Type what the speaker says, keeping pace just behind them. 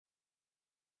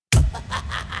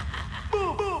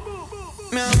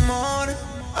Mi amor,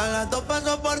 a las 2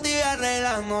 paso por ti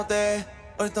arreglándote.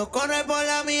 Puesto corre por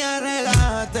la mía,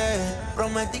 relájate.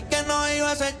 Prometí que no iba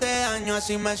a hacerte daño,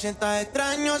 así me sientas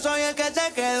extraño. Soy el que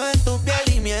se quedó en tu piel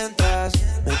y mientras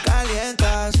me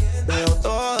calientas, veo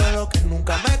todo lo que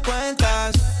nunca me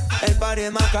cuentas. El party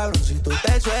es más cabrón si tú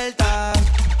te sueltas.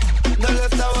 Dale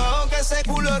hasta abajo que ese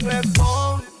culo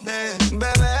responde.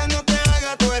 Bebé, no te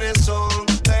hagas, tú eres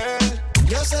hombre.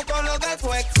 Yo sé todo lo que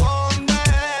tú escondes.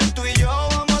 Tú y yo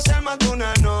vamos a ser más de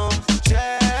una noche.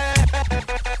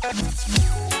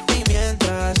 Y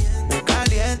mientras me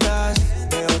calientas,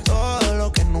 veo todo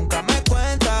lo que nunca me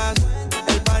cuentas.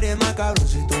 El party es más cabrón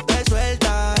si tú te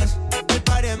sueltas. El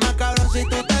party es más cabrón si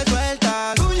tú te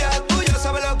sueltas. Tuya, tuya,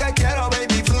 sabes lo que quiero,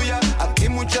 baby, fluya. Aquí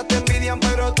muchos te envidian,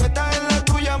 pero tú estás en la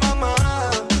tuya, mamá.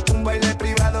 Un baile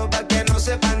privado pa' que no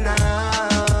sepan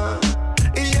nada.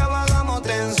 Y ya bajamos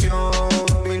tensión.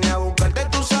 Vine a buscarte,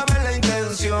 tú sabes la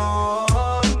intención.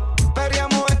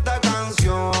 Peleamos esta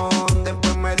canción.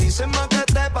 Después me dicen más que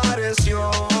te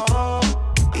pareció.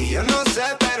 Y yo no sé,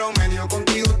 pero medio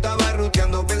contigo estaba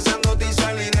ruteando, pensándote y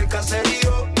salí del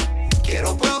caserío.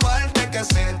 Quiero probarte que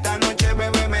sé esta noche,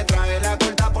 bebé, me trae la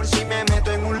corta por si me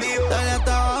meto en un lío. Dale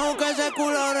hasta abajo que ese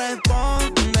culo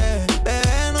responde.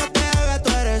 Bebé, no te hagas,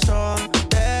 tú eres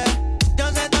hombre.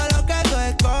 Yo sé todo lo que tú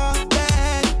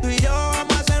escondes. Tú y yo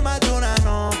vamos a hacer más de una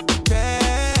noche.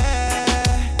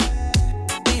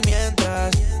 Y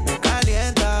mientras me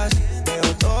calientas,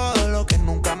 veo todo lo que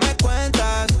nunca me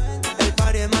cuentas. El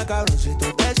party es más cabrón si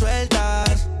tú te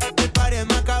sueltas. El party es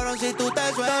más cabrón si tú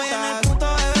te sueltas. Estoy en el punto,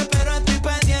 bebé, pero estoy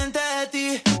pendiente de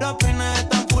ti. Los peines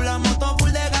están full, la moto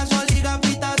full de gasolina,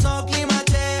 pitazo,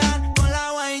 climachean. Con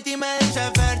la white y me dice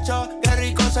Fercho, qué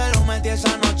rico se lo metí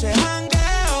esa noche.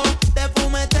 Jangueo, te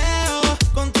fumeteo,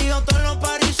 contigo todos los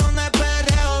paris son de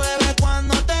perreo. Bebé,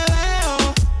 cuando te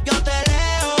veo, yo te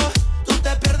leo. Tú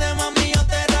te pierdes, mami, yo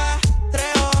te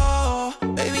rastreo.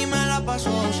 Baby, me la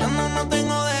paso gozando, no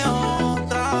tengo de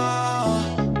otra.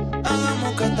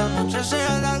 Hagamos que esta noche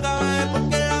sea larga, bebé,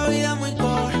 porque la vida es muy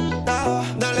corta.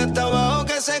 Dale hasta abajo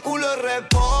que ese culo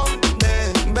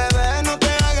responde. Bebé, no te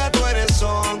hagas, tú eres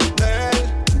hombre.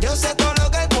 Yo sé todo lo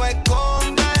que tú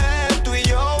escondes. Tú y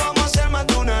yo vamos a ser más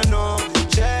de una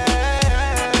noche.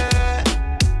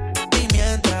 Y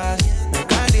mientras me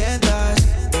calientas,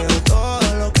 veo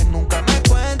todo lo que nunca me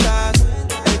cuentas.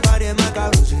 El party es más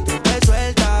cabrón si tú te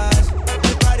sueltas.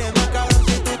 El party es más cabrón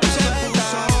si tú te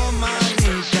sueltas. Oh,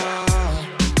 manita,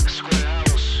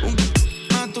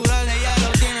 natural, ella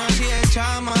lo tiene así de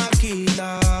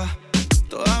chamaquita.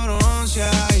 Toda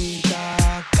bronceadita,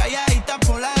 calladita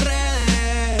por las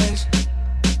redes.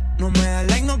 No me da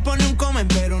like, no pone un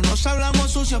comment, pero nos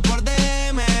hablamos sucio por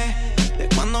DM. De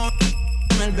cuando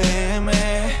en el BM.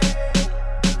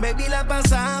 Baby, la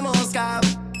pasamos, cap.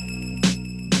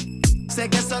 Sé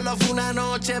que solo fue una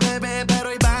noche, bebé, pero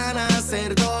hoy van a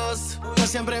ser dos. Yo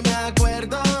siempre me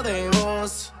acuerdo de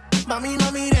vos. Mami,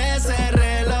 no mires el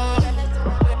reloj.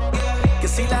 Que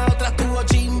si la otra estuvo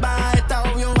chimba, esta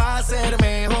obvio va a ser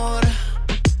mejor.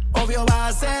 Obvio va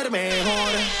a ser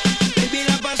mejor. Baby,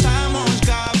 la pasamos,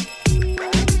 cap.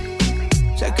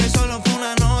 Sé que solo fue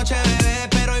una noche, bebé,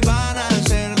 pero hoy van a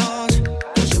ser dos.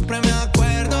 Yo siempre me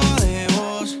acuerdo de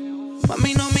vos.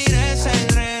 Mami, no mires el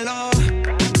reloj.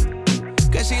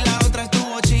 Que si la otra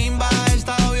estuvo chimba,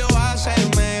 esta obvio va a ser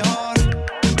mejor.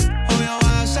 Obvio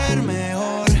va a ser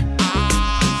mejor.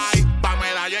 Ay,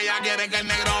 Pamela, yo ya quiere que el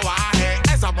negro baje.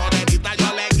 Esa morenita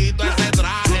yo le quito ese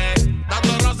traje.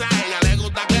 Dando roce a ella le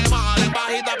gusta que baje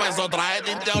bajita, pues eso traje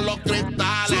tinteos los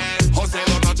cristales. José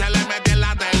dos noches le metí en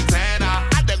la tercera.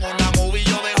 Tengo una movie,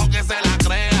 yo dejo que se la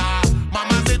crea.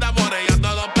 Mamacita, por ella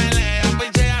todo pelea.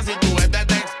 Pichea si tú ves te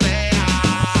textea.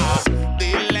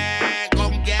 Dile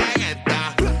con quién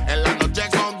está. En la noche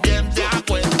con quién te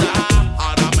acuestas.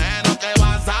 Ahora menos que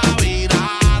vas a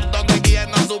virar. Donde quien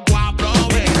no supo La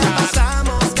aprovechar.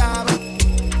 pasamos, cap.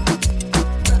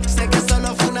 Sé que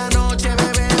solo fue una noche,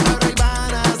 bebé, pero hoy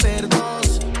van a ser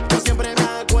dos. Yo siempre me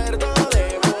acuerdo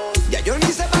de vos. Ya yo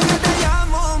ni sé para qué te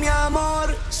llamo, mi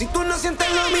amor. Si tú no sientes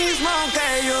lo mismo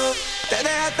que yo, te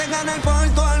dejaste ganar por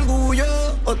tu orgullo.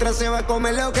 Otra se va a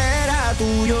comer lo que era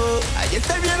tuyo. Ayer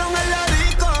te vieron en la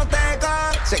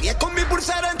discoteca. Seguías con mi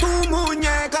pulsera en tu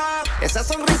muñeca. Esa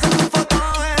sonrisa en tu foto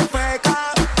es feca.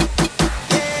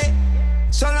 Yeah.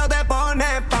 Solo te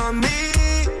pones pa' mí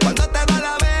cuando te da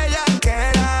la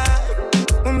bellaquera.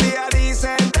 Un día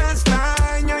dices te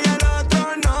extraño y al otro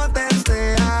no te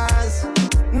esteas.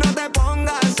 No te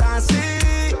pongas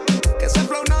así, que ese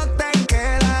flow no te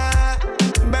queda.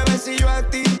 Bebé, si yo a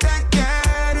ti te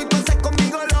quiero y tú haces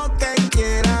conmigo lo que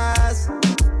quieras.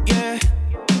 Yeah.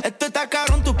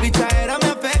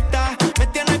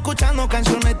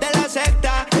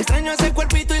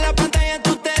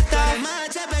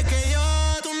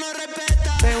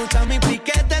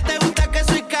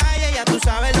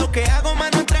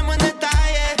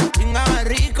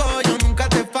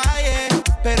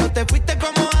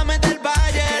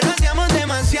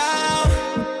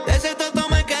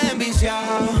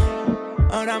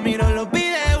 Ahora miro los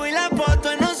videos y las fotos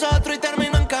de nosotros y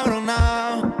termino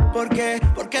encabronado. ¿Por qué?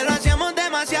 Porque lo hacíamos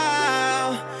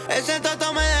demasiado. Ese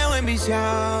toto me dejó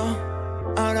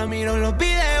enviciado. Ahora miro los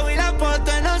videos y las fotos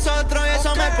de nosotros y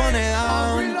eso me pone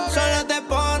down. Solo te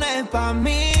pones pa'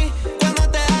 mí cuando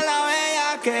te da la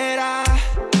bellaquera.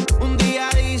 Un día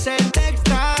dices te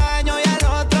extraño y al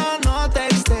otro no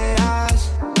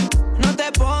texteas. No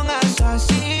te pongas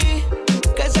así,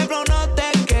 que ese flow no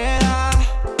te queda.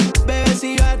 Bebé,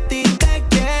 si yo a ti te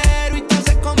quiero y tú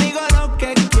haces conmigo lo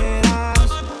que quieras.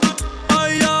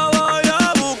 Ay, ya voy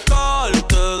a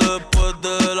buscarte después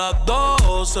de las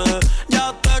 12.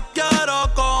 Ya te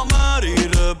quiero comer y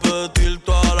repetir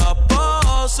todas las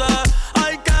poses.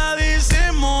 Hay que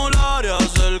disimular y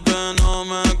hacer que no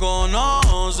me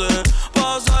conoce.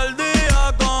 Pasa el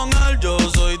día con él, yo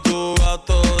soy tu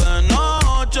gato de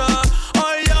noche.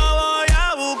 Hoy ya voy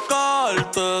a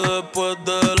buscarte después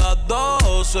de las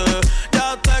 12.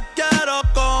 Ya te quiero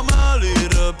comer y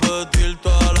repetir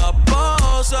todas las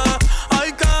poses.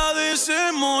 Hay que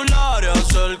disimular y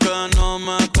hacer que no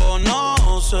me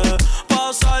conoce.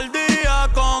 Pasa el día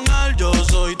con él, yo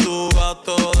soy tu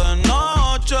gato de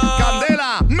noche.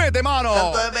 Candela, mete mano.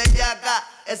 Tanto de bellaca,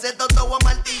 ese toto voy a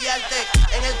martillarte.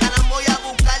 En el canal voy a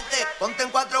buscarte. Ponte en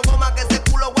 4 gomas que ese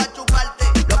culo voy a chuparte.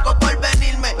 Loco por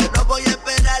venirme, no voy a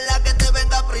esperar a que te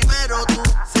venga primero. Tú,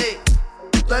 sí,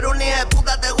 tú eres un hijo de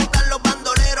puta, te gustan los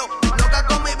bandoleros. Loca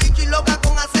con mi bicho y loca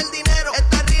con hacer dinero.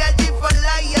 Esta es Real G for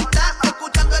Life y está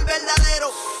escuchando el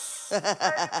verdadero.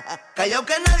 Callao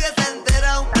que nadie se ha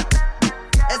enterado.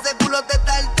 Ese culo te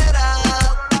está alterado.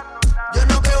 Yo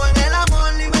no creo en el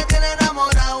amor y me tiene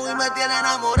enamorado. Y me tiene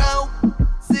enamorado.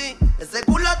 Sí, ese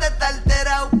culo te está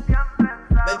alterado.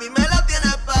 Baby, me lo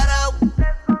tienes parado.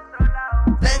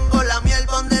 Tengo la miel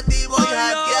donde ti voy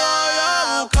hackeado. Voy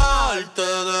a buscarte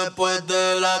después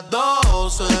de las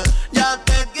 12. Ya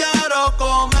te quiero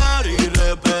comer y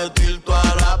repetir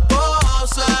todas las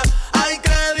poses. Hay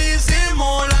que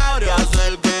disimular y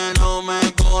hacer que no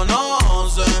me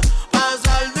conoce.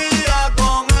 Pasa el día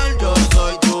con él, yo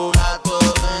soy tu gato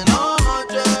de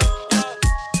noche.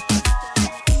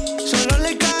 Solo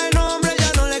le cae nombre,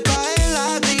 ya no le caen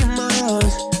lágrimas.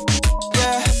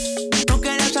 Yeah. No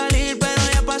quería salir, pero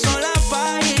ya pasó la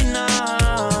página.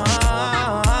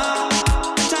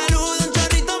 Saludo, un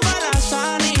chorrito para las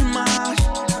ánimas.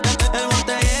 El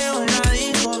botellero en la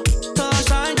disco. Todos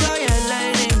saben que hoy es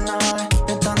Lady Night.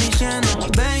 Están diciendo,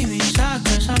 baby,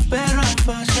 saca esa perra a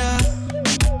pasear.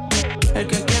 El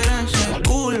que quiera ese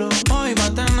culo, hoy va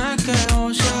a tener que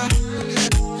gozar.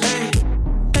 Ey,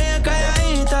 ellas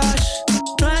calladitas,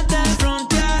 no es de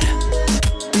frontear.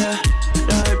 Yeah,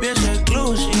 la baby es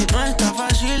exclusive, no está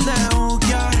fácil de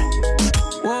buquear.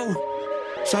 Wow,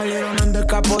 salieron en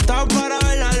descapotado para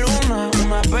ver la luna.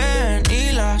 Una ven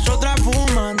y las otras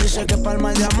fuman. Dice que para el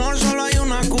mal de amor solo hay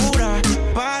una cura.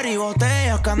 Party,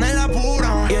 botellas, canela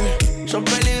pura. Yeah, son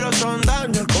peligros, son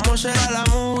daños. ¿Cómo será la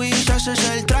movie? Si haces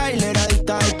el tráiler,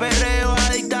 adicta al perreo,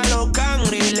 adicta a los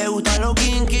cangri. Le gustan los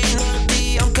kinky,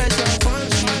 y aunque sea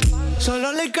falso.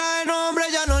 Solo le cae nombre,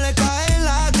 ya no le caen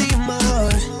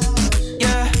lágrimas.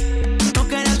 Yeah, no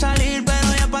quería salir,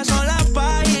 pero ya pasó la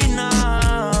página.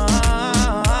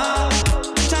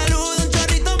 Saludo, un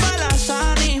chorrito para las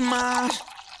ánimas.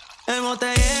 El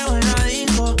botellero en la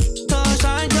disco. Todos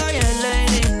saben que hoy es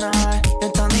Lady Night.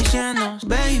 Están diciendo,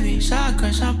 baby, saca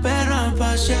esa perra a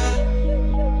pasear.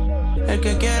 El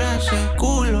que quiera ese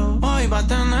culo, hoy va a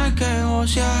tener que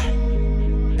gocear.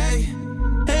 Ey,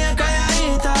 ellas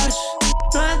calladitas,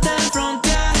 no es de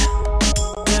frontear.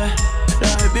 Yeah,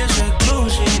 la baby es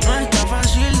exclusive, no está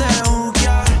fácil de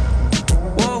buquear.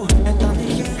 Wow, están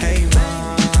diciendo, hey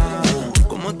ma,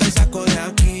 ¿cómo te saco de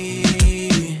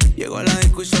aquí? Llego a la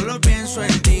disco y solo pienso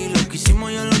en ti. Lo que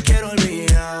hicimos yo lo quiero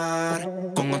olvidar.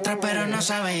 Con otra pero no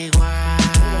sabe igual.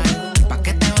 ¿Pa'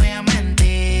 qué te voy a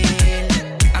mentir?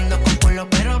 Ando con culo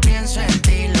pero pienso en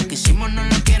ti. Lo que hicimos no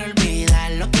lo quiero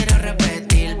olvidar. Lo quiero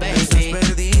repetir, baby. Estás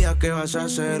perdida, ¿qué vas a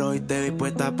hacer hoy? Te vi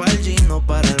puesta para el gino,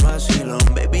 para el vacilón.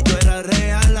 Baby, tú eras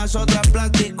real, las otras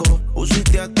plástico.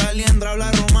 Pusiste hasta liendra,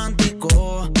 habla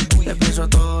romántico. Te pienso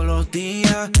todos los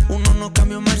días. Uno no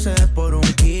cambia un Mercedes por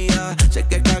un Kia. Sé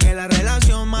que cagué la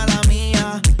relación, mala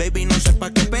mía. Baby, no sé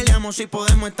pa' qué peleamos si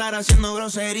podemos estar haciendo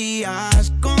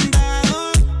groserías.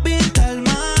 Condado, vista al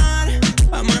mar.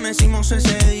 Amanecimos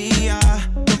ese día.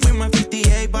 Nos fuimos a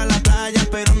 58 pa' la playa,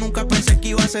 pero nunca pensé que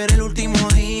iba a ser el último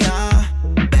día.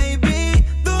 Baby,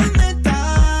 ¿dónde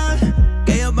estás?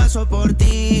 Que yo paso por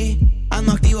ti.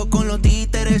 Ando activo con los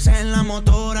títeres en la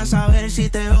motora, a saber si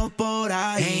te veo por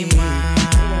ahí. Hey ma,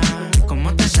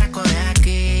 ¿cómo te saco de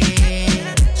aquí?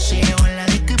 Si llego en la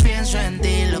disco y pienso en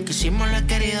ti. Lo que hicimos lo he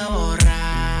querido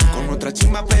borrar. Con otra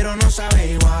chimba pero no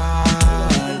sabe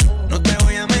igual. No te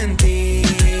voy a mentir.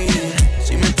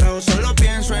 Si me trago solo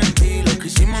pienso en ti. Lo que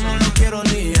hicimos no lo quiero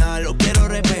olvidar, lo quiero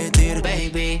repetir.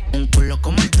 Baby, un culo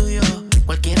como el tuyo,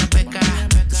 cualquiera peca.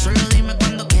 Tú solo dime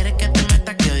cuando quieres que te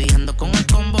meta. Que hoy ando con el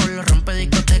combo, lo rompe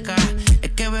discoteca.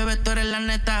 Es que bebé tú eres la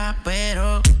neta,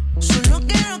 pero solo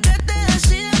quiero que te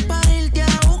decidas para irte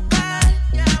a buscar.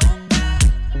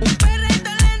 Un perrito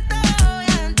lento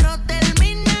y adentro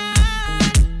terminar.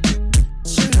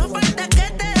 Solo falta que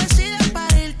te decidas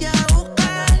para irte a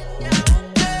buscar.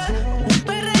 Un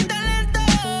perrito lento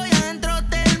y adentro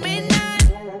terminar.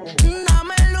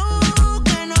 Dame luz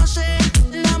que no sé,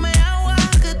 dame agua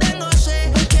que tengo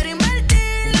sed. Hoy quiero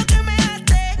invertir lo que me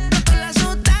gasté. No con las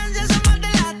sustancias son más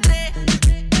de las 3.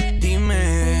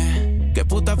 Dime, ¿qué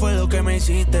puta fue lo que me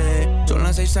hiciste? Son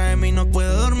las 6 AM y no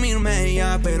puedo dormirme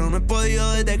ya. Pero no he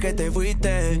podido desde que te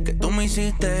fuiste. ¿Qué tú me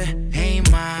hiciste? Hey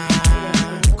ma,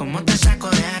 ¿cómo te saco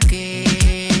de aquí?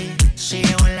 Si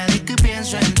llego en la disco y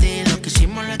pienso en ti. Lo que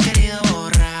hicimos lo he querido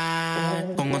borrar.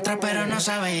 Con otra pero no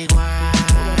sabe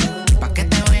igual. ¿Pa' qué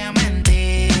te voy a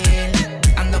mentir?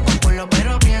 Ando con culo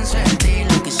pero pienso en ti.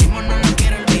 Lo que hicimos no lo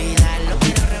quiero olvidar, lo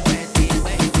quiero repetir,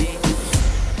 baby.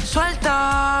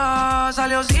 Suelta,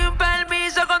 salió sin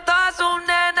permiso con todas sus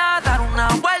nenas. Dar una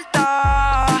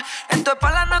vuelta. Esto es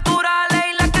pa' las naturales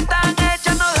y las que están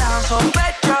hechas no dejan sospechar.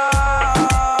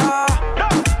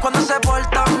 Cuando se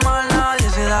portan mal nadie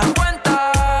se da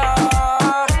cuenta.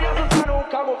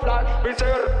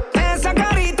 Esa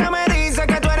carita me dice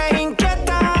que tú eres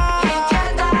inquieta.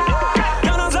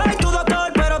 Yo no soy tu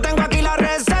doctor, pero tengo aquí la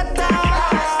receta.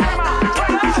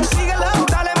 Síguelo,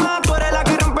 dale más, tú eres la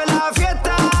que rompe la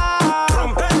fiesta.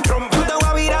 Rompe. Yo te voy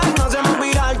a virar, no hacemos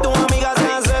viral, tu amiga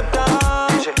se acepta.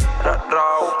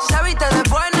 Se viste de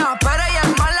buena, pero ella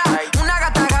es mala. Una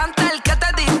gata gante, el que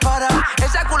te dispara.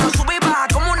 Ese culo sube y baja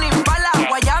como un impala.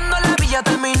 Guayando la villa,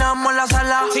 terminamos en la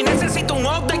sala. Si necesito un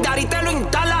update, Dari te lo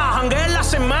instala. Jangué en la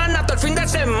semana, hasta el fin de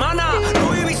semana.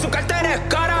 Louis V, su cartera es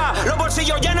cara. Los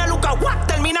bolsillos llenos de Luca, what?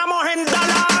 Terminamos en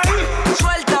Dallas.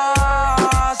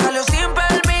 Suelta, salió sin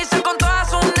permiso con todas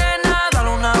sus nenas.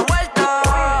 Dale una vuelta.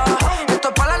 Esto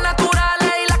es pa' las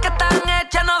naturales y las que están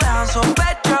hechas no dejan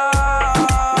sospechar.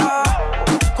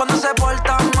 Cuando se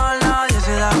portan mal nadie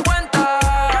se da cuenta.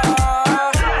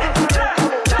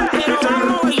 Pero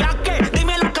vamos, ya que,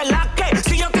 dime lo que es la que.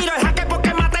 Si yo tiro el jaque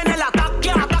porque maten el ataque.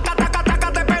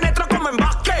 Ataca, te penetro como en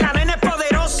básquet. La nena es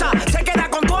poderosa, se queda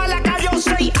con toda la calle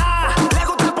 6A. Le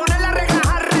gusta poner las reglas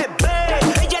al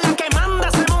revés. Ella es la que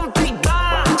manda, se monta y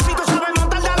va. Si tú sabes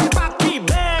montar, dale pa' aquí.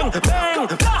 Ven.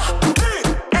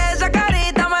 Esa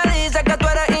carita me dice que tú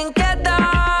eres inquieta.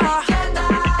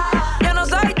 Yo no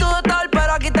soy tu doctor,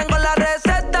 pero aquí tengo la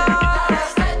receta.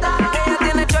 Ella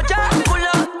tiene chocha,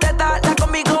 culo, teta, la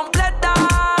combi completa.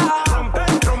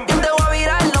 Yo te voy a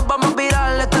virar, nos vamos a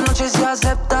virar esta noche si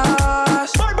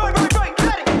aceptas.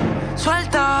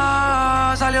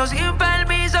 Suelta, salió sin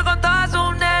permiso con todas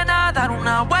sus nenas. Dar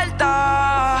una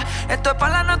vuelta. Esto es pa'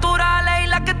 las naturales y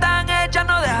las que están hechas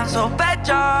no dejan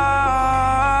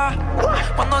sospechar.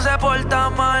 Cuando se porta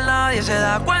mal nadie se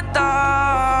da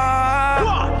cuenta.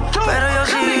 Pero yo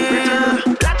sí.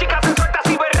 La chica se suelta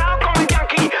así berrao como el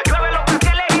yankee. Llueve los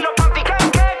pasteles y los panty. ¿Qué?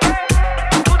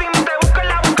 Tú dime, te busco en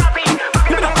la Bugatti. Pa'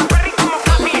 que te pongas perri como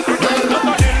Katy.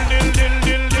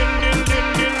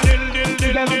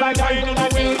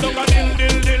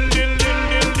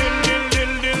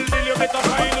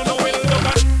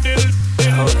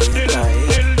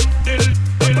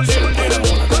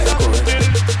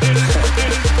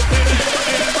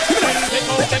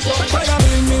 Juega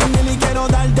mil y quiero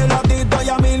darte la tito.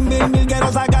 Ya mil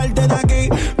quiero sacarte de aquí.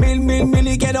 Mil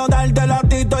y quiero darte la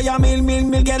tito. Ya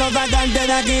mil quiero sacarte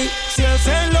de aquí. Si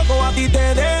ese loco a ti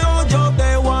te dejo, yo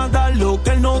te voy a dar lo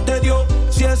que él no te dio.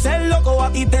 Si ese loco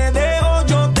a ti te dejo,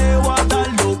 yo te voy a dar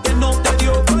lo que él no te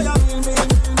dio.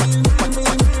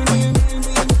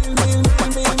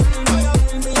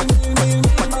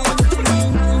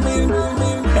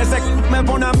 Ese me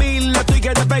pone a 1000, estoy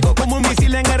que te pego como un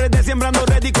misil en RD, sembrando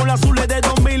ready con las azules de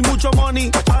 2000, mucho money.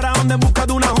 Para donde en busca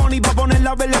de una honey, pa'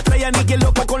 ponerla a ver la estrella, ni quien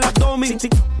loco con las domis.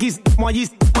 Como allí,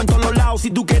 en todos los lados, si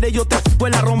tú quieres yo te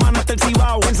fue la romana hasta el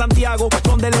Cibao. En Santiago,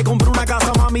 donde le compré una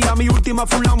casa, mami, a mi última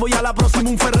fue un Lambo y a la próxima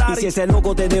un Ferrari. Y si ese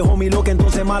loco te dejó mi loca,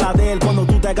 entonces mala de él. Cuando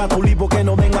tú te hagas tu lipo, que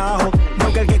no venga ajo.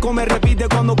 Porque el que come repite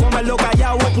cuando come lo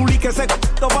callado. O publique ese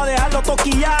c***o pa' dejarlo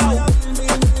toquillao.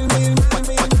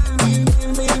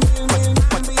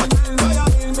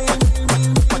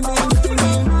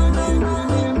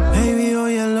 Baby,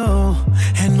 óyelo,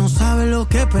 él no sabe lo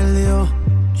que perdió.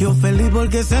 Yo feliz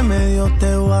porque que se me dio,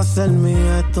 te voy a hacer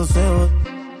mía, esto se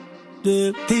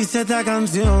dice esta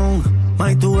canción,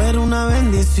 May, tú eres una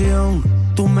bendición.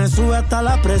 Tú me subes hasta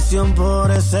la presión,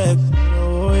 por ese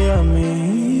voy a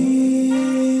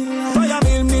mí. Estoy a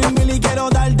mil y quiero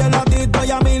darte a ti.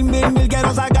 Estoy a mil,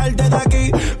 quiero sacarte de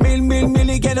aquí. Mil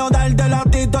y quiero darte a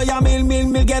ti. Estoy a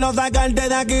mil, quiero sacarte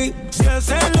de aquí. Si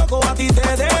ese loco a ti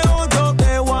te dejo, yo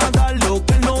te voy a dar lo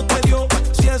que no te dio.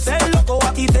 Si ese loco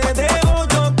a ti te dejo,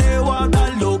 yo te voy a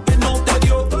dar lo que no te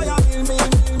dio. Estoy a mil.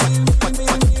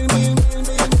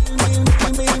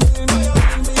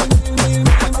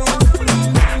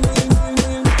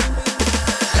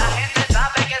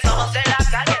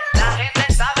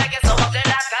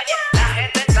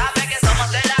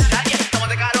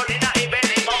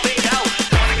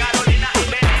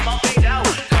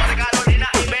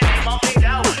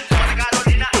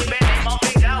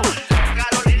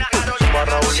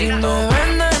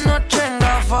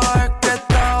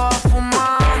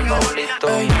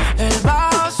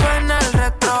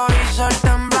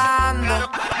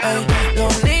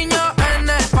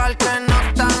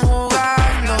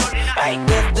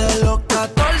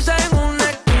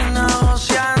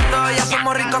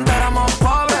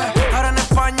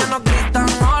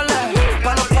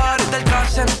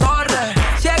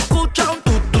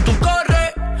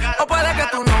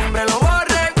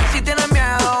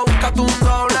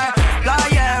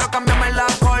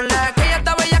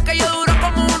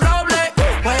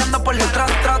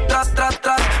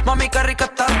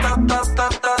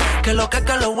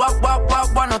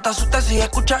 Si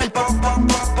escucha el pop, pop,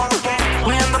 pop, pop, pop.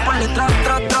 Voy ando por detrás,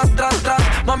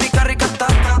 tras. Mami, qué rica está,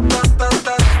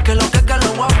 que lo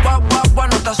guap,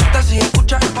 no te asustes si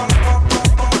escucha el pop, pop, pop,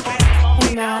 pop.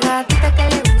 Una gatita que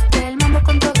le guste el mambo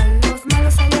con todos los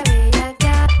malos sale a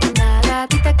bellaquear. Una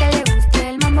gatita que le guste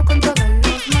el mambo con todos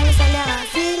los malos sale a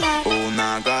vacilar.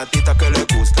 Una gatita que le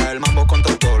gusta el mambo con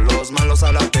todos los malos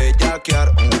sale a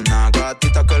bellaquear. Una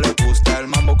gatita que le gusta el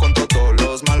mambo con todos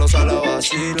los malos sale a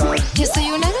vacilar. Yo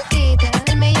soy una gatita,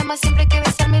 él me llama siempre que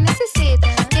besarme necesita.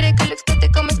 Quiere que lo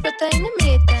explote como explota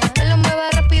dinamita. Que lo mueva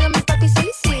rápido, mi papi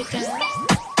solicita.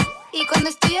 Y cuando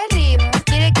estoy arriba,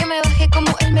 quiere que me baje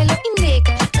como él me lo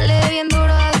indica. Le dé bien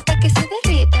duro hasta que se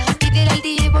derrita. Pídele al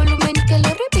DJ volumen y que lo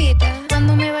repita.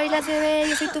 Cuando me bailas, bebé,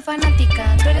 yo soy tu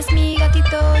fanática. Tú eres mi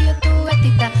gatito, yo tu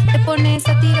gatita. Te pones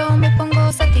a tiro, me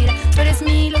pongo sátira. Tú eres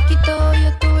mi loquito,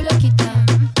 yo tu loquita.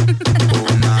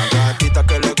 Una gatita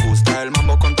que le gusta el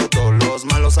mambo con todos los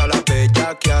malos a la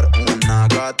bellaquear. Una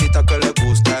gatita que le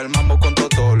gusta el mambo con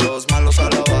todos los malos a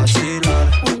la vacilar.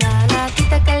 Una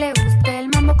gatita que le guste el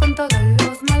mambo con todos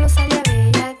los malos sale a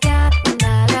bellaquear.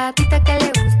 Una gatita que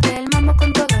le guste el mambo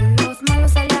con todos los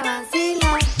malos sale a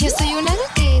vacilar. Yo soy una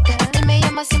gatita, él me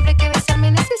llama siempre que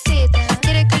besarme necesita.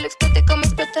 Quiere que lo explote como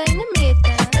explota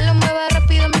dinamita. Que lo mueva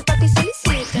rápido, mi papi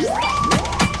solicita.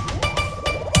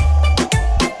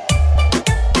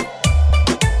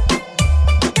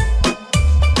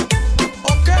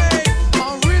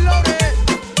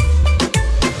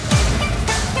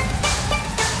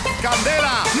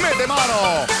 Candela, mete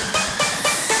mano.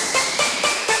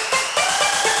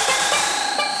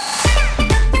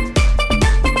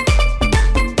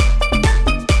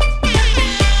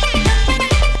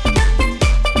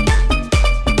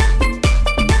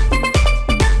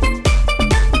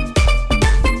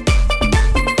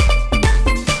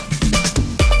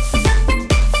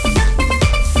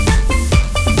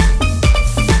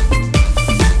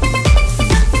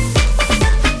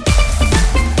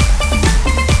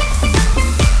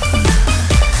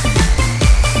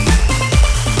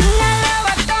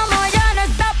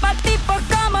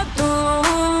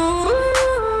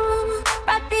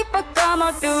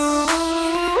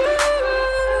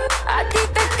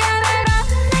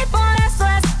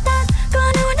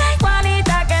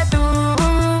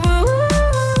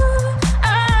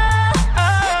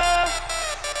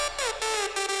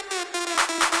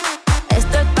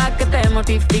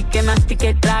 mortifique,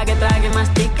 mastique, trague,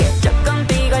 mastique. Yo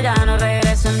contigo ya no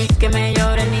regreso, ni que me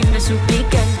llore ni me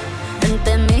suplique.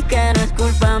 Entendí que no es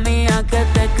culpa mía que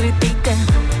te critique.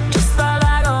 Yo solo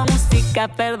hago música,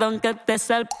 perdón que te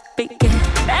salpique.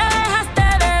 Te dejaste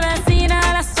de vecina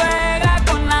a la suegra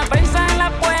con la prensa en la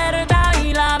puerta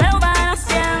y la deuda en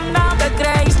Hacienda. Te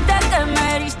creíste que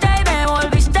me heriste y me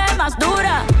volviste más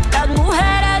dura. Las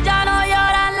mujeres ya no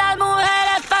lloran, las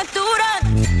mujeres facturan.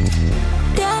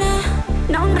 Tiene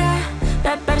nombre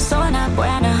de persona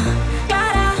buena,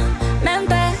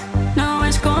 claramente no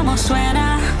es como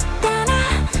suena. Tiene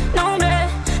nombre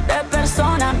de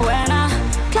persona buena,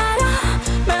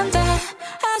 claramente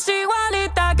es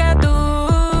igualita que tú.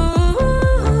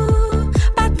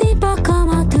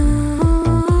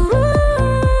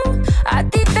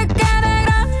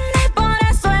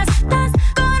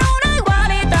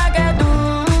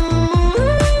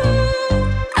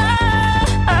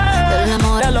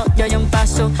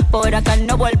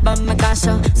 no vuelvas, me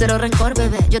caso. Cero rencor,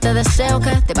 bebé, yo te deseo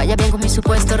que te vaya bien con mi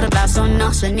supuesto reemplazo.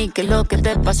 No sé ni qué es lo que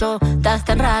te pasó, estás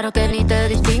tan raro que ni te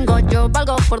distingo. Yo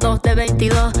valgo por 2 de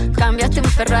 22, cambiaste un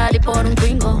Ferrari por un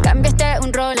Twingo, cambiaste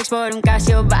un Rolex por un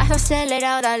Casio. Baja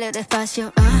acelerado, dale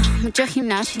despacio. Mucho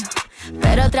gimnasio,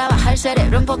 pero trabaja el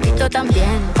cerebro un poquito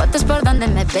también. Fotos por donde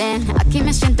me ven, aquí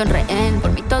me siento en rehén.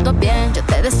 Por mí todo bien, yo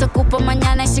te desocupo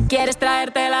mañana. Y si quieres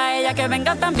traértela a ella, que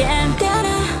venga también.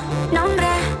 Tiene nombre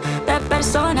de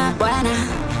persona buena,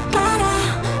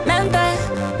 claramente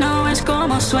no es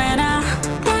como suena.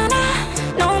 Tiene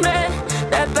nombre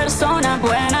de persona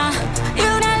buena, y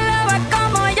una loba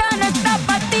como yo no está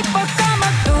pa' tipos como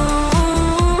tú.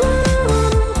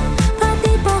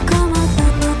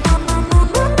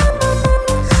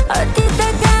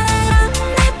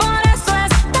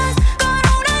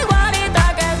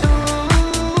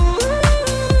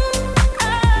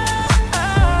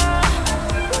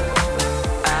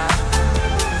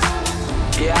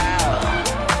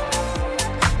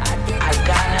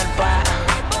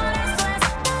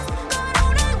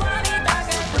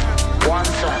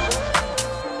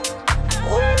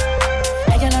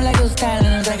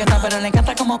 Pero le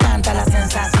encanta como canta la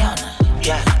sensación.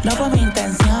 No fue mi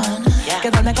intención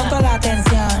quedarme con toda la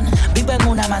atención. Vivo en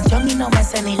una mansión y no me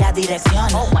sé ni la dirección.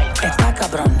 Está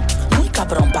cabrón, muy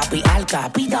cabrón, papi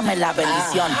alca, pídame la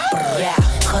bendición.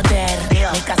 Joder,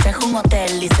 mi casa es un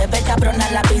hotel y se ve cabrona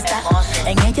la pista.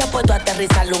 En ella puedo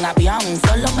aterrizar un avión,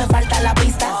 solo me falta la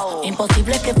pista.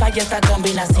 Imposible que falle esta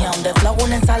combinación de flow,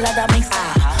 una ensalada mixta.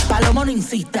 Palomo no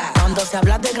insista, cuando se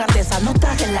habla de grandeza no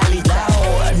estás en la lista.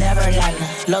 Neverland,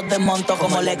 los desmonto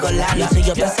como Legoland. Y si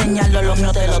yo te señalo, los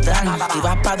míos te lo dan. Y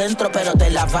vas pa' dentro pero te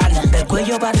la van. Del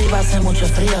cuello para arriba hace mucho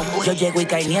frío. Yo llego y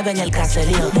cae nieve en el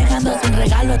caserío, dejando sin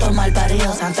regalo a todo mal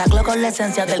parido. Santa Claus con la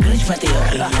esencia del Grinch metido.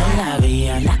 Y yo la vi,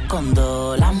 la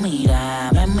escondo, la mira,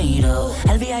 me miro.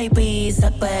 El VIP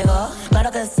se pegó,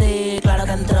 claro que sí, claro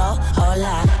que entró.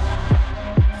 Hola,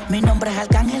 mi nombre es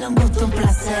Arcángel, un gusto, un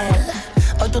placer.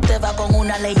 Hoy tú te vas con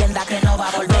una leyenda que no va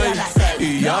a volver a nacer.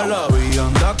 Y ya la vi,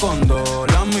 anda con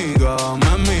dos, la amiga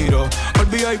me miró. El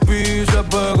VIP se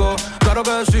pegó, claro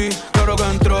que sí, claro que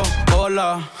entró.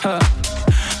 Hola,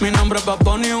 mi nombre es Bad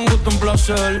Bunny, un gusto, un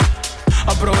placer.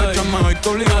 Aprovechame hoy,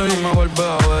 tu liga no me vuelve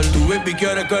a ver. Tu baby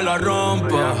quiere que la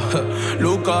rompa.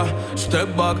 Lucas,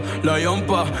 step back, la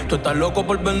yompa. Tú estás loco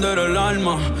por vender el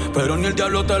alma, pero ni el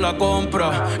diablo te la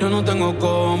compra. Yo no tengo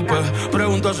compa,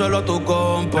 pregúntaselo a tu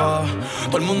compa.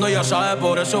 Todo el mundo ya sabe,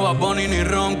 por eso Bad Bunny ni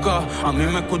ronca. A mí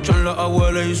me escuchan las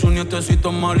abuelas y sus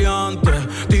nietecitos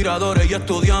maleantes, tiradores y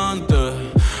estudiantes,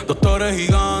 doctores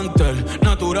gigantes,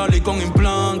 natural y con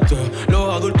implantes,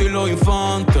 los adultos y los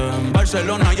infantes, en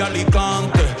Barcelona y Alicante,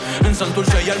 en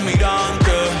Santurce y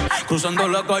Almirante, cruzando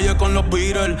la calle con los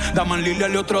Beatles, Daman Lilia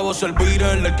y otra voz el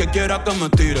Beatle, el que quiera que me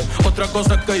tire, otra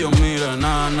cosa es que yo mire,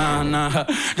 nah,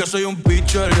 yo soy un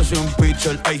pitcher,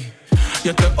 ey. Y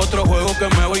este es otro juego que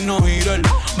me voy no girar.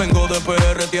 Vengo de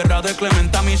PR, tierra de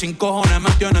Clementa, mis 5 cojones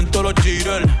me tienen todos los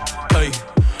cheaters, ey.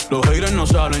 Los haters no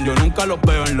salen, yo nunca los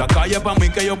veo en la calle, pa' mí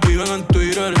que ellos viven en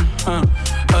Twitter.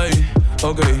 Ey,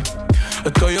 ok.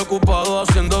 Estoy ocupado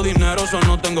haciendo dinero, so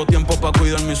no tengo tiempo pa'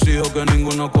 cuidar mis hijos, que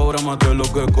ninguno cobra más de lo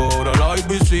que cobra la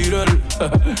babysitter.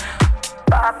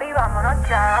 Papi, vámonos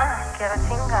ya, quiero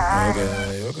chingar.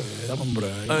 Ok, dame un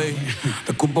break. Ey,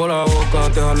 te escupo la boca,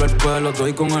 te jalo el pelo,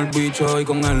 estoy con el bicho y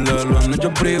con el lelo. En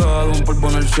hecho privado, un polvo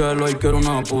en el cielo, y quiero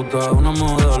una puta, una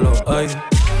modelo. Ey,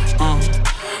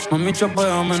 mami,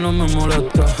 chapeame, no me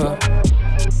molesta,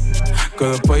 que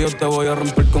después yo te voy a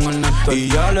romper con el néctar. Y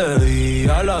ya le di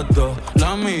a las 2,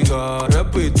 la amiga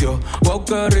repitió, wow,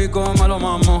 qué rico me lo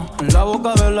mamo. En la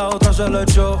boca de la otra se le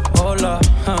echó, hola,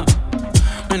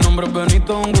 mi nombre es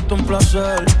Benito, un gusto, un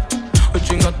placer. Hoy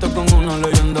chingaste con una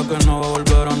leyenda que no va a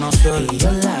volver a nacer. Y yo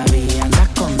la vi, andas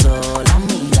con dos, la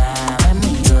amiga me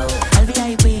miró. El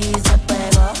VIP se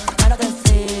pegó, claro que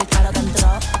sí, claro que entró,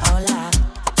 hola.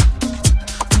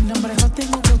 Mi nombre es Justin,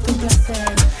 un gusto, un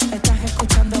placer. Estás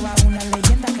escuchando a una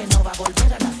leyenda que no va a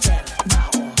volver a nacer.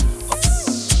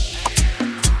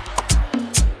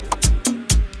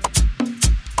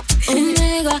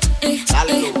 Omega,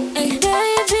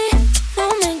 baby, no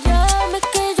me llames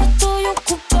que yo estoy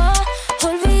ocupada,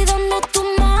 olvidando tus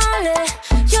males.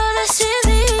 Yo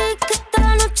decidí que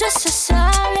esta noche se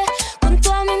sale con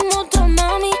toda mi moto,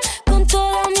 mami, con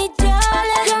toda mi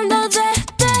chale. Yo ando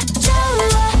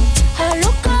despechada, a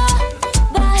loca,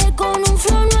 bajé con un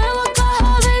flow nuevo,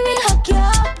 caja baby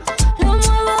hackeado. Lo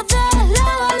muevo de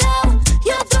lado a lado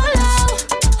y otro lado.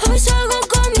 Hoy salgo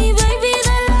con mi baby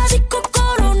de la disco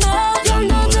Corona. Yo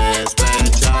ando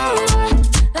despechado,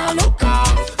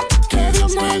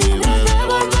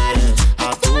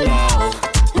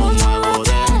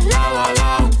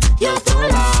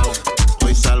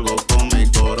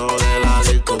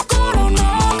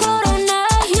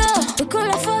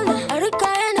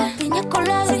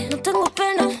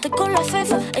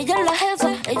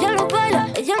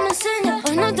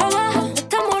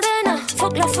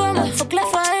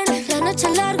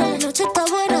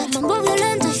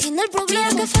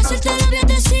 fácil te lo voy a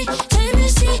decir,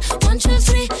 ABC, 1, 2,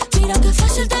 3. Mira que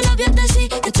fácil te lo voy a decir,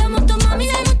 que estamos tu mami y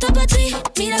no está para ti.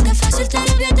 Mira que fácil te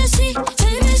lo voy a decir,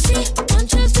 ABC, 1,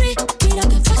 2, 3. Mira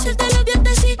que fácil te lo voy a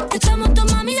decir, que estamos tu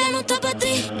mami y no está para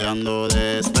ti. Ando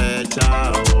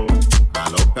despechado,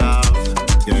 alocado,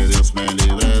 que Dios me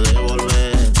libre de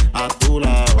volver a tu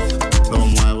lado. Lo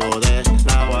muevo de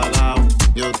lado a lado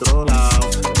y otro lado.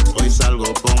 Hoy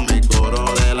salgo con mi coro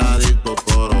de la disco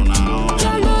coronado.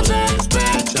 Ando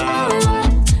despechado,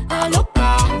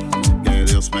 alocado, que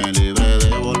Dios me libre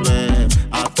de volver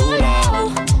a tu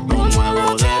lado. Lo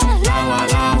muevo de lado a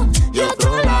lado y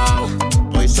otro lado.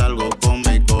 Hoy salgo con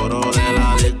mi coro de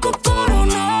la disco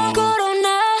coronado.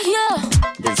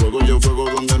 Yo fuego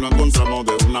donde nos encontramos,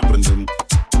 de una aprendemos.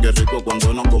 Qué rico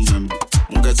cuando nos comemos,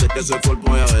 aunque sé que ese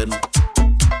cuerpo es a ver.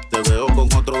 Te veo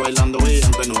con otro bailando y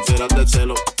aunque no quieras de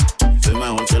celo, es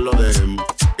mejor que lo dejemos,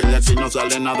 que de aquí no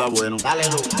sale nada bueno. Dale,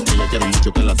 Lu. Ella quiere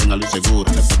mucho que la tenga luz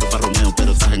segura. Le falta para Romeo,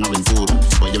 pero estás en aventura.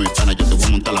 Oye, mi pana, yo te voy a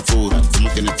montar la pura. Como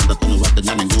tienes tanta, tú no vas a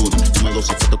tener ninguna. No me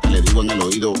dosifico que le digo en el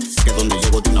oído, que donde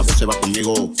llego de una vez se va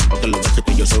conmigo. Porque lo ves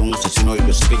que yo soy un asesino y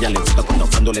yo sé que ella le gusta cuando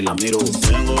hablándole la miro.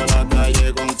 Vengo a la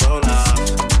calle con cola,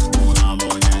 una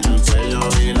moña en el cuello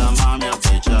y la mami a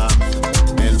fecha.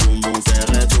 El bum bum que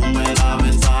retumbe, la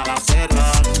ventana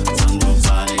cerra. Dando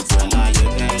pánico en la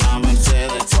que la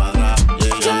Mercedes cuadra.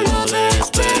 Llegando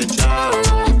despechado,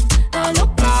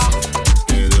 alocado,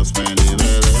 que Dios me libre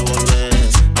de volver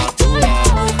a tu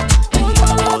lado. Un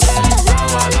lado de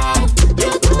lado a lado y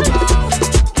otro lado.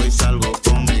 Hoy salgo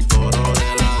con mi coro de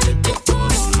la disco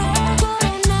coronado.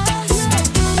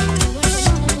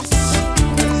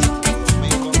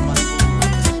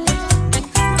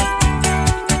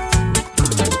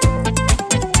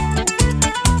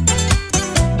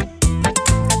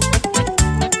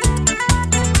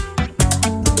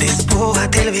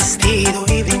 Despójate el vestido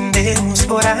y brindemos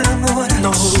por amor.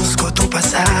 No busco tu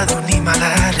pasado ni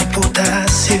mala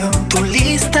reputación. Tu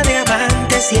lista de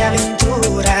amantes y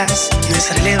aventuras no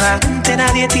es relevante,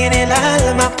 nadie tiene el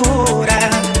alma pura.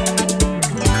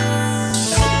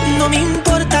 No me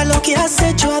importa lo que has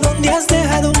hecho, a dónde has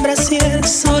dejado un brasier.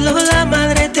 Solo la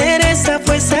Madre Teresa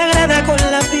fue sagrada con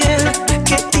la piel.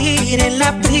 Que tiren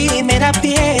la primera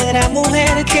piedra,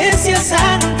 mujer que sea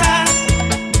santa.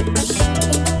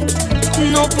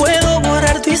 No puedo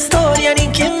borrar tu historia ni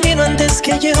quién vino antes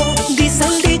que yo. Dice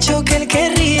el dicho que el que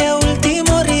ríe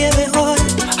último ríe mejor.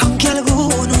 Aunque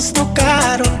algunos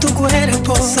tocaron tu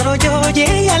cuerpo, solo yo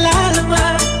llegué al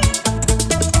alma.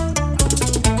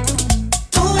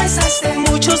 Tú besaste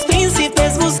muchos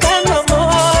príncipes buscando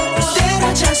amor.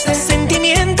 Derrochaste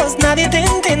sentimientos, nadie te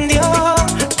entendió.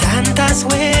 Tantas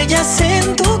huellas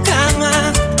en tu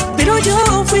cama, pero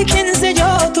yo fui quien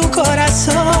selló tu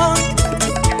corazón.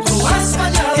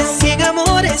 En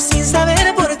amores sin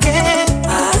saber por qué.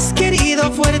 Has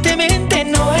querido fuertemente,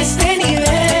 no este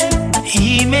nivel.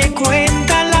 Y me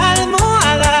cuenta la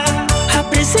almohada, ha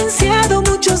presenciado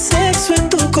mucho sexo en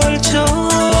tu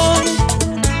colchón,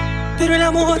 pero el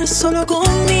amor solo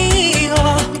conmigo.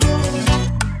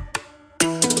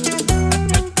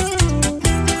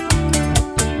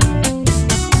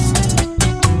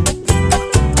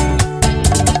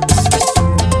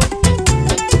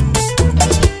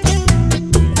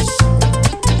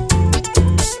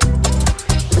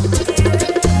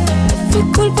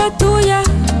 Culpa tuya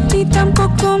y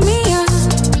tampoco mía.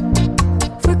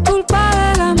 Fue culpa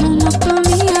de la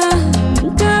monotonía.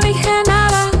 Nunca dije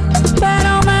nada,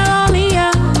 pero me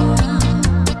dolía.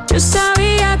 Yo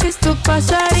sabía que esto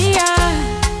pasaría.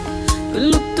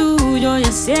 Con lo tuyo y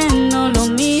haciendo lo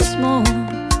mismo,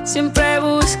 siempre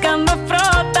buscando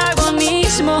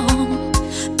protagonismo.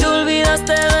 Te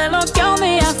olvidaste de lo que un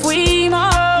día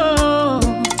fuimos.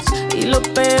 Y lo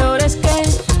peor es que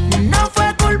no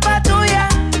fue culpa tuya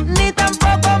ni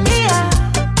tampoco mía.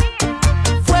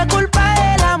 Fue culpa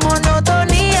de la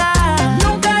monotonía.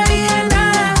 Nunca dije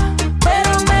nada,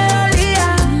 pero me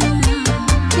dolía.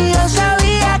 Y yo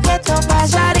sabía que esto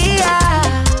pasaría.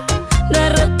 De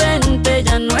repente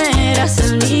ya no eras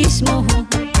el mismo.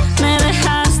 Me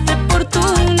dejaste por tu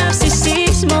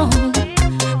narcisismo.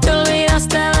 Te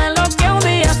olvidaste de lo que un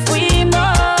día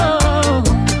fuimos.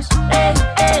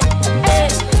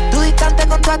 Tú distante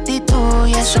con tu actitud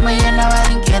y eso me llenaba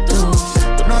de inquietud.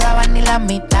 Tú no dabas ni la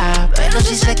mitad, pero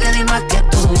sí sé que di más que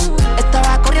tú.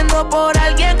 Estaba corriendo por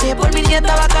alguien que por mí ni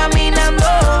estaba caminando.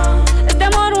 Este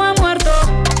amor no ha muerto,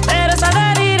 pero está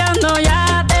delirando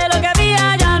ya. De lo que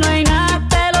había ya no hay nada.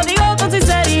 Te lo digo con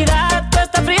sinceridad. Tú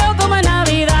estás frío como en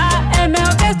Navidad. Es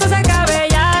mejor que esto se acabe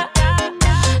ya.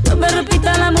 No me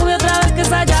repita la movie otra vez, que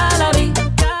esa ya la vi.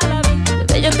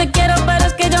 Bebé, yo te quiero, pero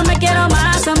es que yo me quiero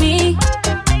más a mí.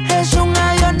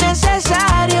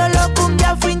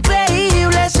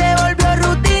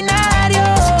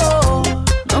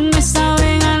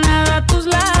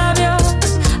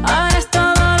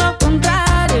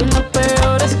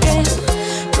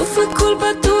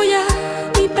 culpa tuya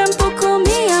ni tampoco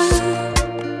mía.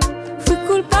 Fue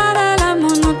culpa de la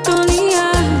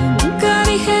monotonía. Nunca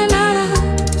dije nada,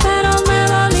 pero me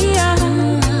dolía.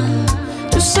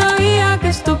 Yo sabía que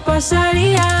esto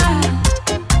pasaría.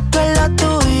 Tú en lo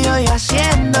tuyo y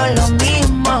haciendo lo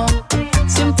mismo.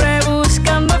 Siempre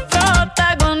buscando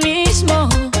protagonismo.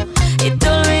 Y te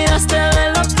olvidaste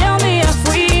de lo que un día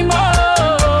fuimos.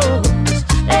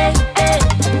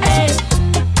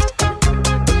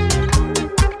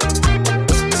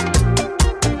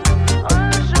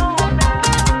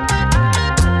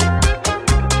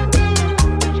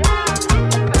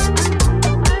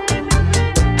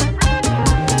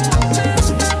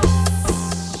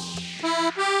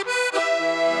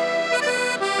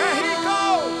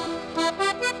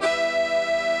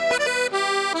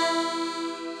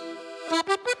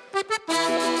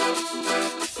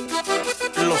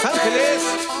 Los Ángeles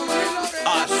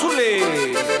Azules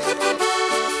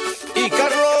y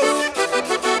Carlos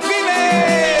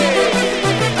Vive.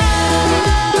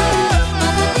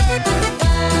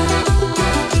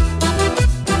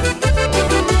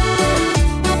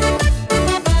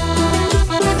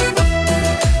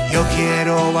 Yo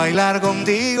quiero bailar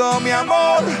contigo, mi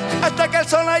amor, hasta que el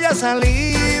sol haya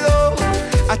salido,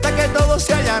 hasta que todos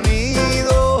se hayan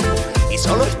ido y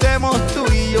solo estemos tú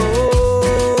y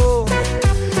yo.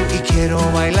 Y quiero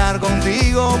bailar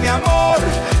contigo, mi amor,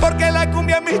 porque la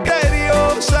cumbia es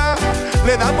misteriosa,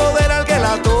 le da poder al que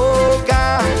la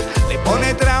toca, le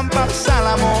pone trampas al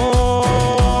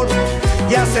amor.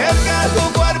 Y acerca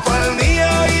tu cuerpo al mío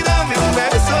y dame un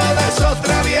beso de esos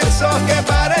traviesos que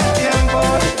parecían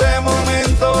por este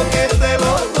momento que es de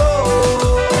los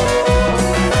dos.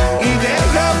 Y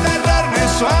deja agarrarme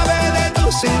suave de tu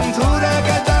cintura,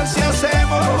 ¿qué tal si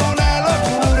hacemos una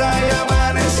locura y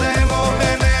amanecemos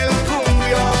en el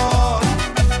cumbión?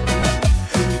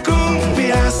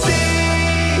 Cumbia así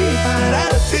para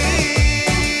ti,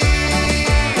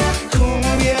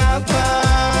 cumbia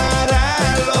para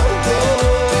los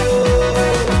dos,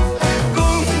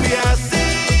 cumbia así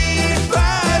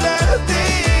para ti,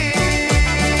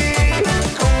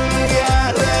 cumbia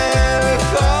del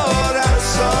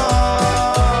corazón.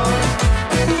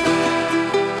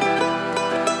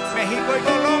 México y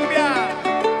Colombia,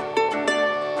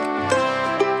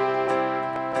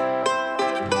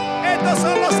 estos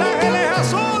son Los Ángeles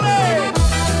Azules.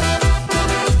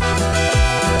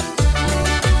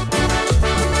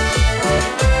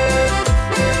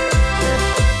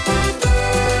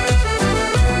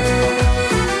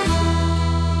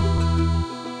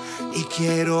 Y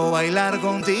quiero bailar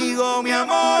contigo, mi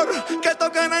amor, que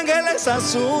toquen ángeles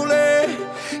azules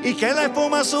y que la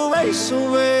espuma sube y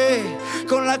sube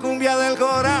con la cumbia del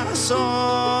corazón.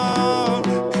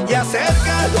 Y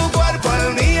acerca tu cuerpo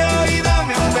al mío y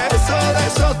dame un beso de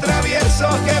esos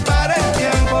traviesos que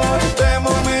parecían por este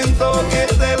momento que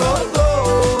es de los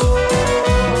dos.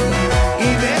 Y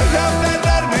deja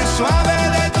agarrarme suave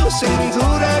de tu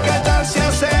cintura, ¿qué tal si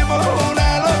hacemos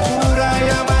una locura y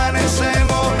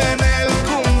amanecemos en el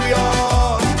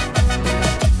cumbión?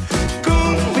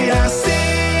 Cumbia así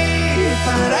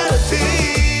para ti,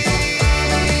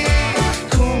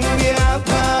 cumbia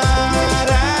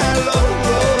para los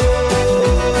dos,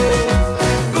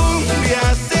 cumbia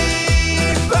así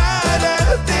para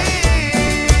ti,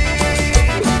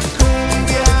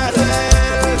 cumbia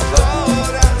del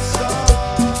corazón.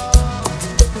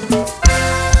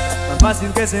 Tan fácil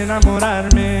que es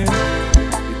enamorarme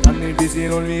y tan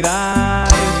difícil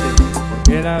olvidarte,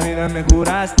 porque la vida me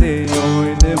juraste y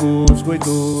hoy te busco y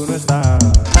tú no estás.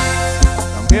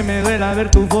 Aunque me duela ver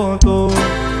tu foto,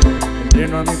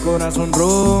 entreno a mi corazón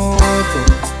roto,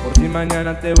 por si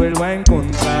mañana te vuelvo a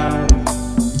encontrar.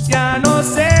 Ya no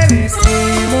sé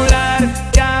disimular,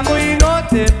 llamo y no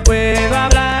te puedo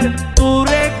hablar. Tu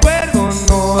recuerdo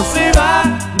no se va,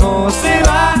 no se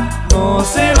va, no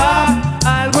se va.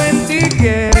 Algo en ti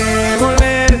quiere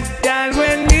volver y algo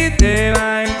en mí te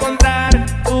va a encontrar.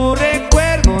 Tu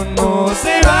recuerdo no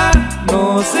se va,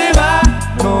 no se va,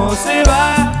 no se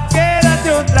va.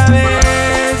 Quédate otra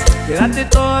vez, quédate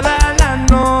toda la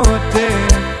noche.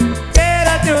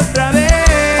 Quédate otra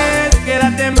vez,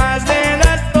 quédate más de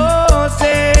las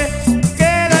 12.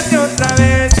 Quédate otra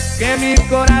vez, que mi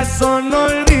corazón no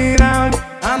olvida.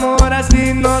 Amor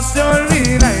así no se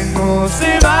olvida y no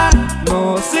se va,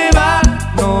 no se va,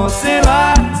 no se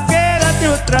va. Quédate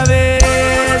otra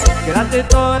vez, quédate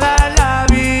toda la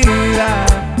vida.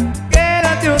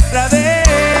 Quédate otra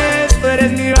vez, tú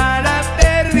eres mi bala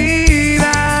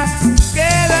perdida.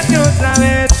 Quédate otra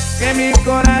vez, que mi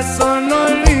corazón no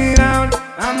olvida.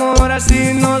 Amor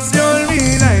así no se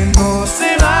olvida y no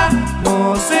se va,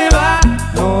 no se va,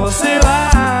 no se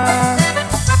va.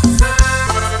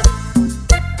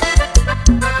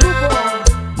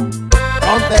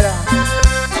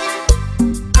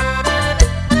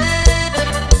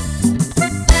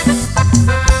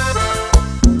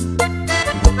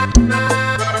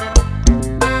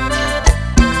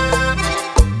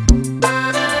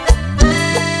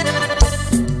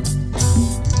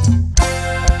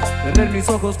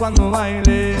 segundos cuando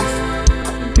bailes,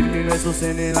 sentir mis besos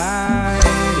en el aire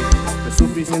es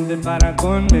suficiente para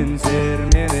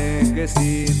convencerme de que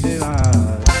si te vas.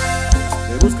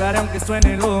 Te buscaré aunque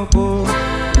suene loco,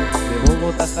 de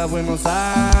Bogotá hasta Buenos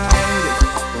Aires.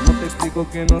 ¿Cómo te explico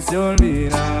que no sé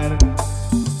olvidar?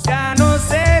 Ya no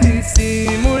sé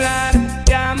disimular,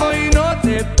 te amo y no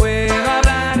te puedo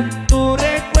hablar. Tu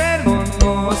recuerdo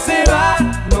no se va,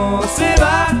 no se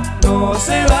va, no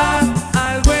se va.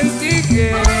 Algo en ti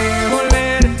quiere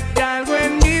volver y algo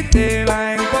en mí te va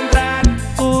a encontrar.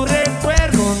 Tu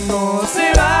recuerdo no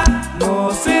se va,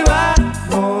 no se va,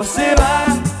 no se va.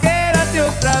 Quédate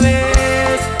otra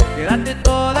vez, quédate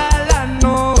toda la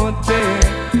noche.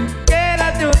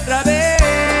 Quédate otra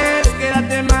vez,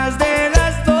 quédate más de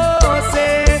las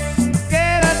 12.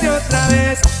 Quédate otra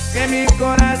vez, que mi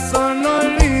corazón no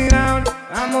olvida.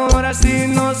 Amor así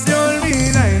no se olvida.